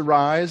struggles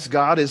arise,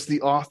 God is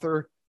the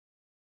author.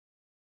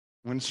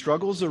 When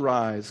struggles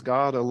arise,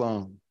 God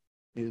alone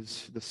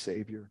is the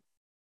Savior.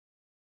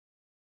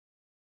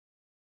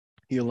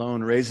 He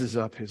alone raises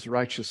up his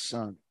righteous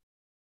Son.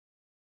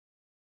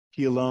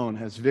 He alone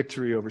has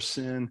victory over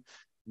sin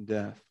and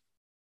death.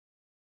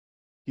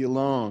 He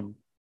alone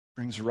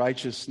brings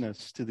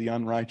righteousness to the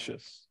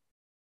unrighteous,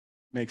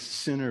 makes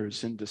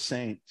sinners into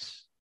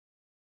saints.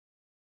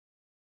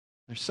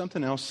 There's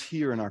something else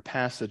here in our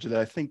passage that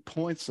I think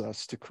points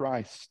us to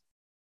Christ.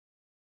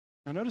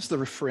 Now notice the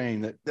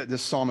refrain that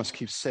this psalmist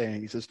keeps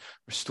saying. He says,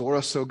 "Restore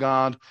us, O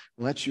God,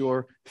 let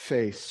your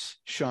face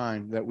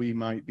shine that we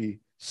might be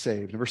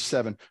saved." In verse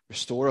 7,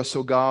 "Restore us,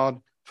 O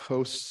God,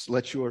 hosts,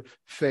 let your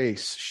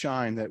face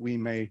shine that we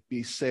may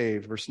be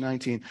saved." Verse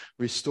 19,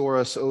 "Restore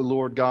us, O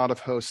Lord God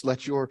of hosts,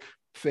 let your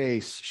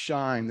face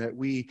shine that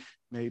we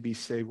may be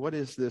saved." What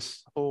is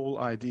this whole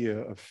idea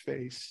of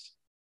face?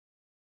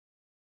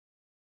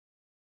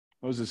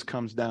 Moses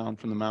comes down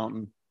from the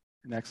mountain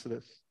in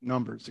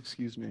Numbers,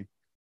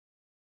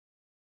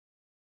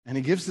 and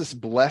he gives this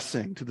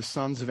blessing to the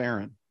sons of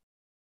Aaron.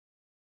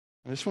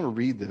 I just want to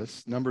read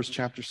this, Numbers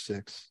chapter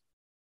 6.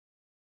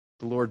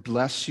 "The Lord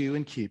bless you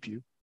and keep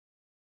you.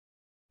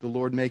 The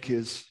Lord make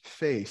his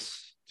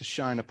face to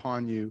shine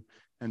upon you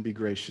and be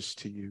gracious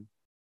to you.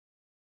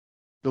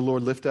 The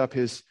Lord lift up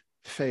his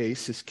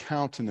face, his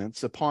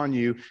countenance upon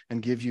you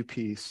and give you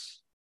peace.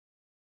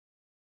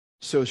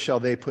 So shall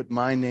they put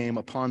my name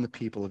upon the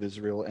people of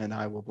Israel, and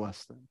I will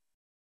bless them."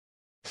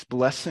 This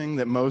blessing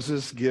that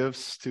Moses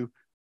gives to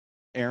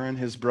Aaron,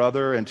 his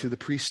brother, and to the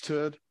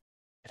priesthood,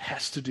 it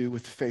has to do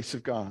with the face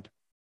of God.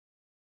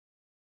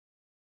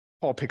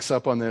 Paul picks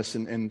up on this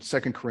in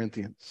 2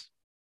 Corinthians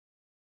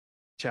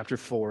chapter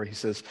 4. He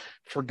says,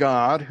 "For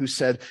God, who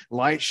said,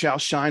 'Light shall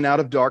shine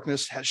out of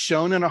darkness,' has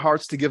shone in our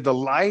hearts to give the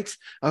light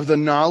of the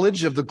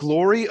knowledge of the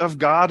glory of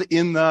God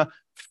in the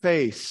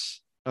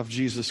face of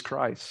Jesus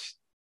Christ."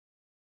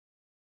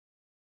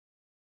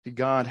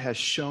 God has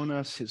shown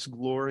us his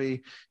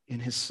glory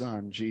in his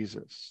Son,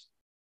 Jesus.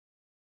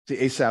 See,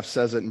 Asaph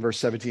says it in verse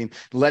 17,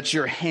 "Let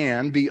your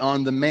hand be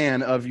on the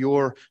man of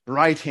your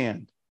right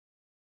hand."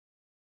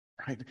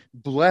 Right?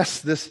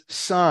 Bless this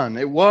Son.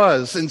 It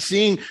was in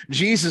seeing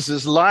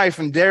Jesus' life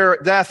and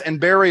death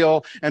and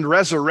burial and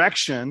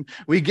resurrection,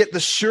 we get the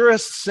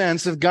surest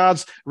sense of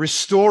God's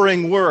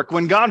restoring work.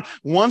 When God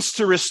wants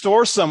to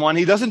restore someone,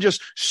 he doesn't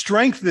just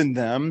strengthen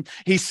them,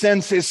 he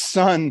sends his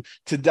Son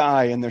to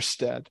die in their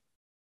stead.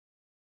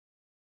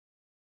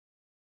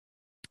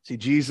 See,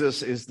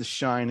 Jesus is the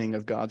shining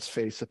of God's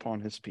face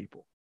upon his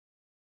people.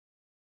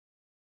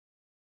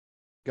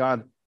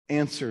 God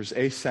answers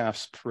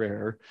Asaph's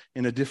prayer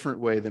in a different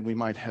way than we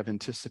might have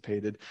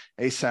anticipated.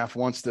 Asaph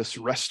wants this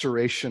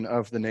restoration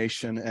of the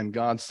nation, and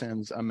God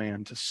sends a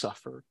man to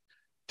suffer,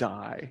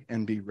 die,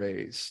 and be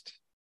raised.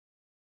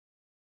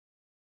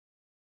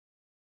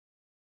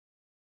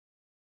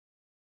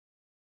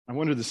 I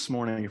wonder this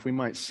morning if we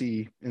might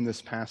see in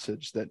this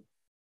passage that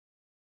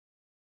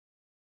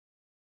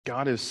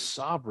God is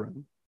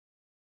sovereign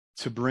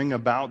to bring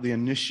about the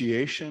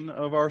initiation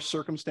of our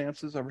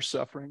circumstances, of our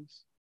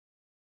sufferings,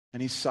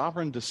 and he's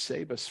sovereign to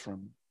save us from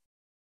them.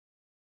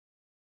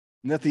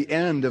 And at the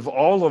end of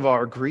all of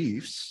our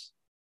griefs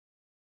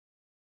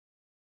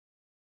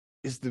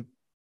is the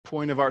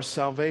point of our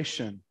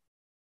salvation.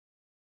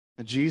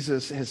 That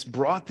Jesus has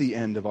brought the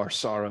end of our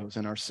sorrows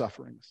and our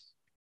sufferings.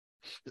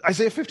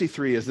 Isaiah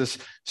 53 is this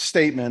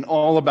statement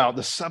all about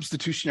the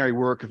substitutionary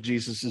work of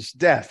Jesus'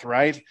 death,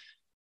 right?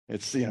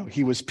 It's,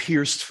 he was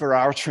pierced for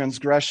our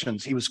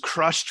transgressions. He was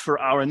crushed for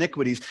our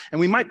iniquities. And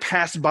we might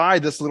pass by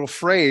this little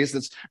phrase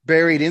that's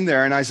buried in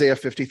there in Isaiah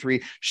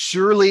 53.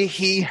 "Surely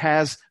he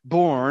has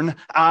borne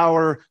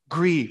our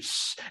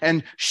griefs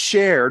and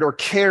shared or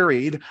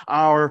carried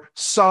our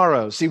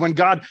sorrows." See, when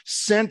God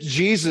sent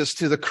Jesus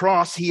to the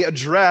cross, he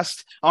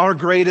addressed our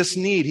greatest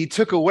need. He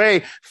took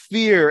away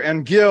fear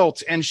and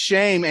guilt and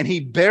shame, and he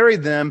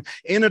buried them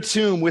in a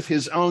tomb with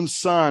his own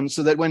Son,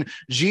 so that when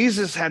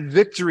Jesus had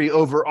victory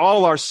over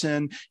all our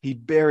sin, he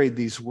buried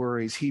these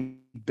worries, he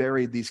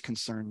buried these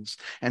concerns.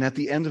 And at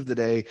the end of the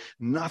day,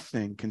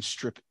 nothing can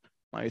strip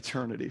my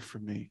eternity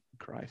from me in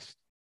Christ.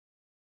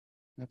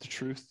 Isn't that the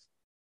truth?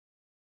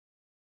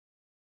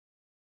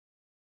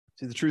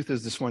 See, the truth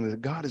is this one,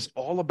 that God is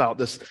all about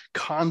this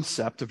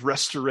concept of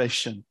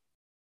restoration.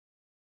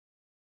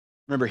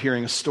 I remember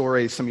hearing a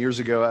story some years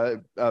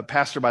ago. A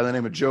pastor by the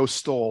name of Joe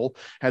Stoll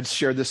had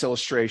shared this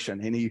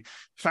illustration, and he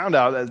found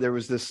out that there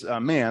was this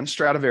man,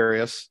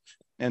 Stradivarius,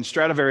 and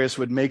Stradivarius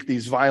would make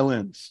these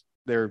violins.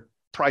 They're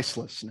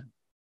priceless.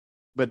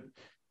 But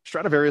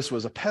Stradivarius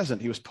was a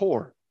peasant. He was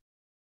poor.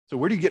 So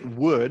where do you get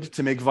wood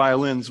to make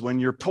violins when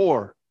you're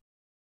poor?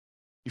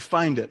 You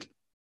find it,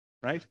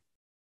 right?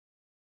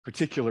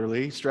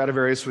 Particularly,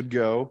 Stradivarius would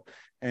go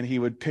and he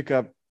would pick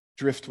up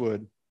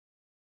driftwood,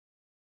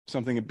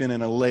 something had been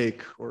in a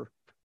lake or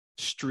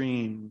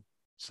stream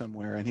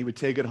somewhere, and he would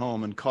take it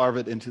home and carve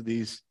it into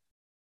these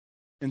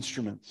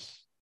instruments.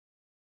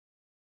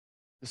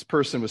 This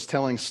person was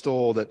telling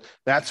Stoll that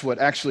that's what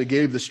actually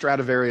gave the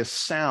Stradivarius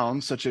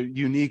sound, such a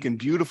unique and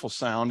beautiful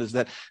sound, is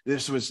that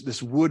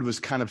this wood was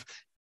kind of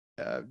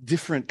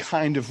different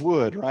kind of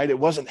wood, right? It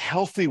wasn't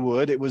healthy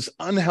wood. It was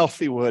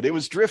unhealthy wood. It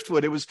was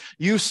driftwood. It was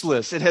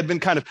useless. It had been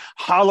kind of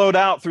hollowed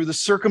out through the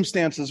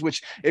circumstances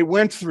which it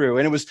went through,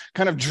 and it was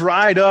kind of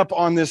dried up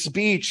on this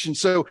beach. And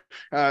so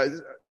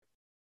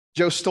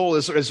Joe Stoll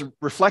is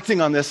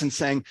reflecting on this and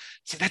saying,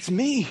 see, that's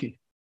me.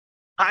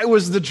 I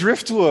was the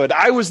driftwood.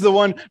 I was the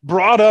one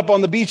brought up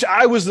on the beach.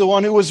 I was the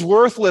one who was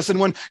worthless. And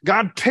when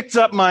God picked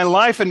up my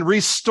life and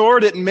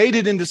restored it and made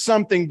it into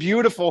something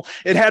beautiful,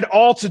 it had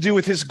all to do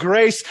with his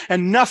grace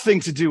and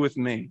nothing to do with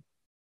me.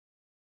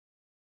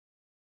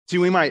 See,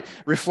 we might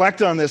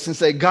reflect on this and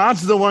say,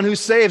 God's the one who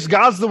saves.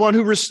 God's the one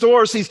who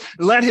restores. He's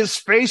let his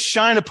face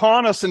shine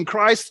upon us in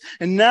Christ,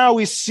 and now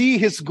we see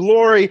his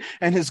glory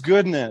and his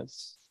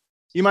goodness.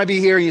 You might be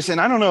here and you're saying,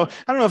 I don't know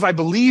if I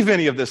believe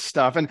any of this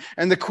stuff.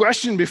 And the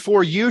question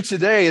before you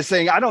today is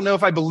saying, I don't know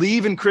if I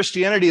believe in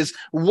Christianity, is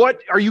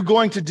what are you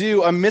going to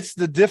do amidst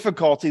the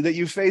difficulty that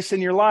you face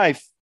in your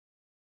life?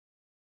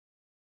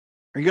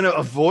 Are you going to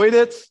avoid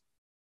it?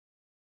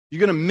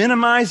 You're going to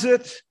minimize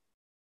it?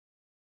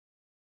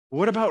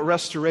 What about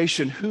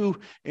restoration? Who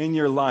in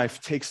your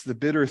life takes the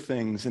bitter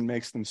things and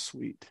makes them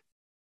sweet?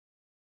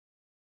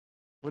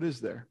 What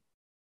is there?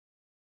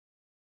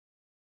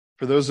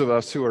 For those of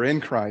us who are in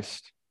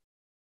Christ,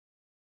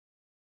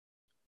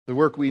 the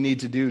work we need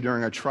to do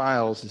during our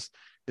trials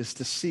is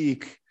to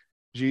seek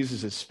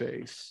Jesus'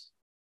 face.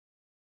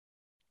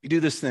 You do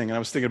this thing, and I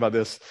was thinking about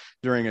this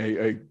during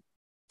a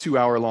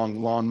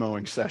 2-hour-long lawn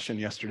mowing session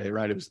yesterday,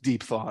 right? It was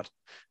deep thought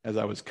as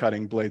I was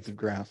cutting blades of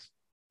grass.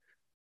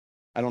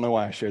 I don't know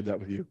why I shared that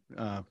with you.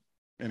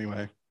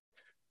 Anyway.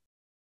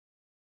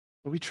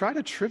 But we try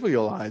to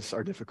trivialize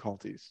our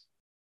difficulties.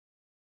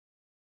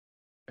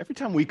 Every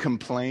time we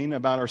complain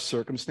about our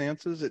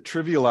circumstances, it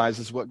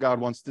trivializes what God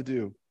wants to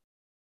do.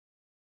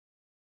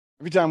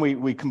 Every time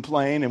we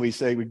complain and we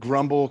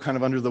grumble kind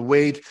of under the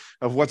weight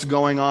of what's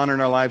going on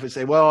in our life, we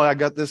say, well, I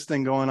got this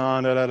thing going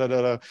on,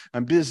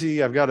 I'm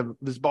busy, I've got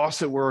this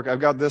boss at work, I've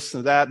got this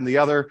and that and the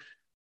other.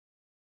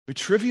 We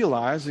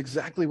trivialize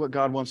exactly what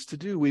God wants to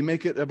do. We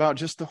make it about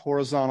just the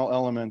horizontal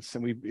elements,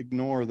 and we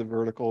ignore the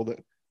vertical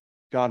that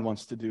God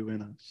wants to do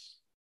in us.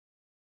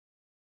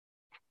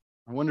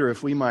 I wonder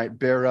if we might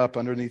bear up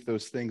underneath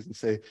those things and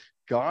say,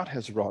 God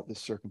has wrought this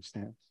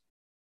circumstance.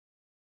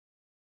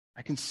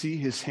 I can see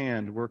his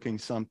hand working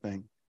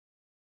something.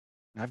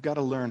 And I've got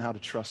to learn how to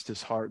trust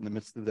his heart in the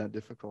midst of that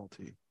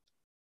difficulty.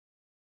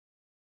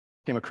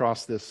 Came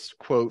across this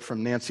quote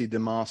from Nancy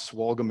DeMoss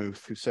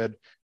Wolgemuth, who said,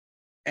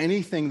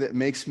 anything that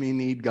makes me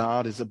need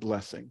God is a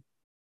blessing.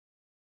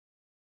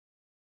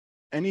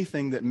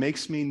 Anything that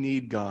makes me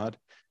need God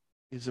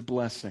is a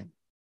blessing.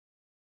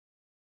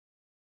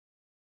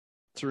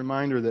 It's a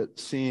reminder that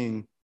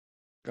seeing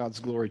God's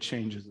glory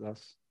changes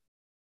us.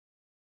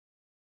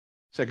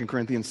 2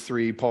 Corinthians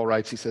 3, Paul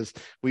writes, he says,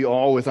 we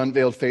all with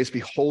unveiled face,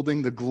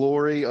 beholding the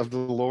glory of the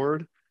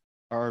Lord,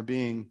 are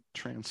being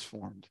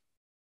transformed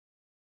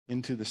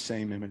into the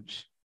same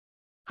image.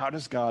 How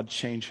does God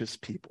change his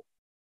people?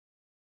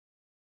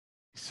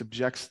 He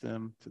subjects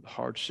them to the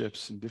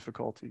hardships and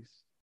difficulties.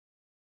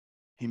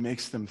 He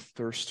makes them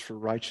thirst for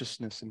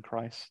righteousness in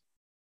Christ,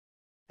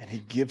 and he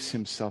gives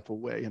himself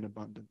away in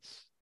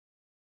abundance.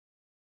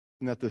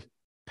 Isn't that the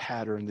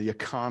pattern, the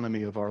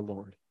economy of our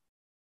Lord?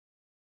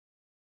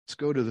 Let's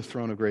go to the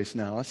throne of grace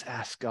now. Let's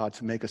ask God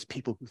to make us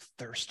people who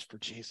thirst for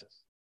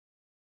Jesus.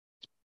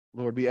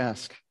 Lord, we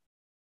ask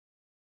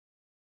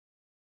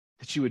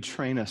that you would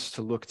train us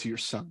to look to your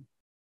Son.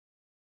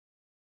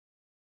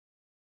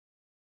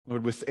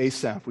 Lord, with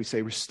Asaph, we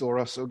say, restore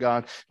us, O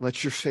God.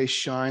 Let your face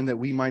shine that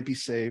we might be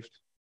saved.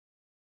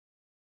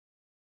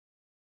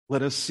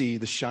 Let us see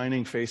the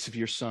shining face of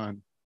your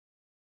Son,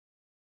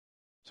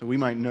 so we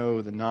might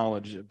know the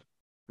knowledge of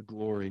the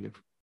glory of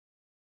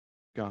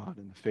God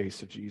in the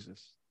face of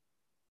Jesus.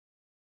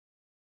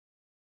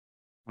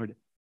 Lord,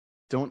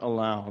 don't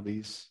allow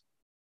these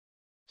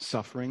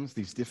sufferings,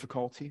 these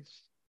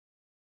difficulties,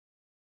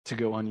 to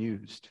go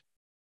unused.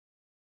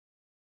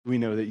 We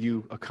know that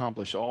you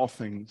accomplish all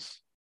things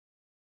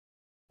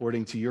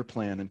according to your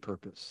plan and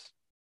purpose.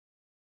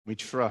 We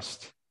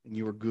trust in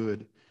your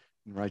good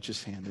and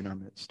righteous hand in our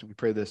midst. And we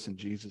pray this in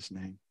Jesus'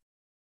 name.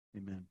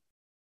 Amen.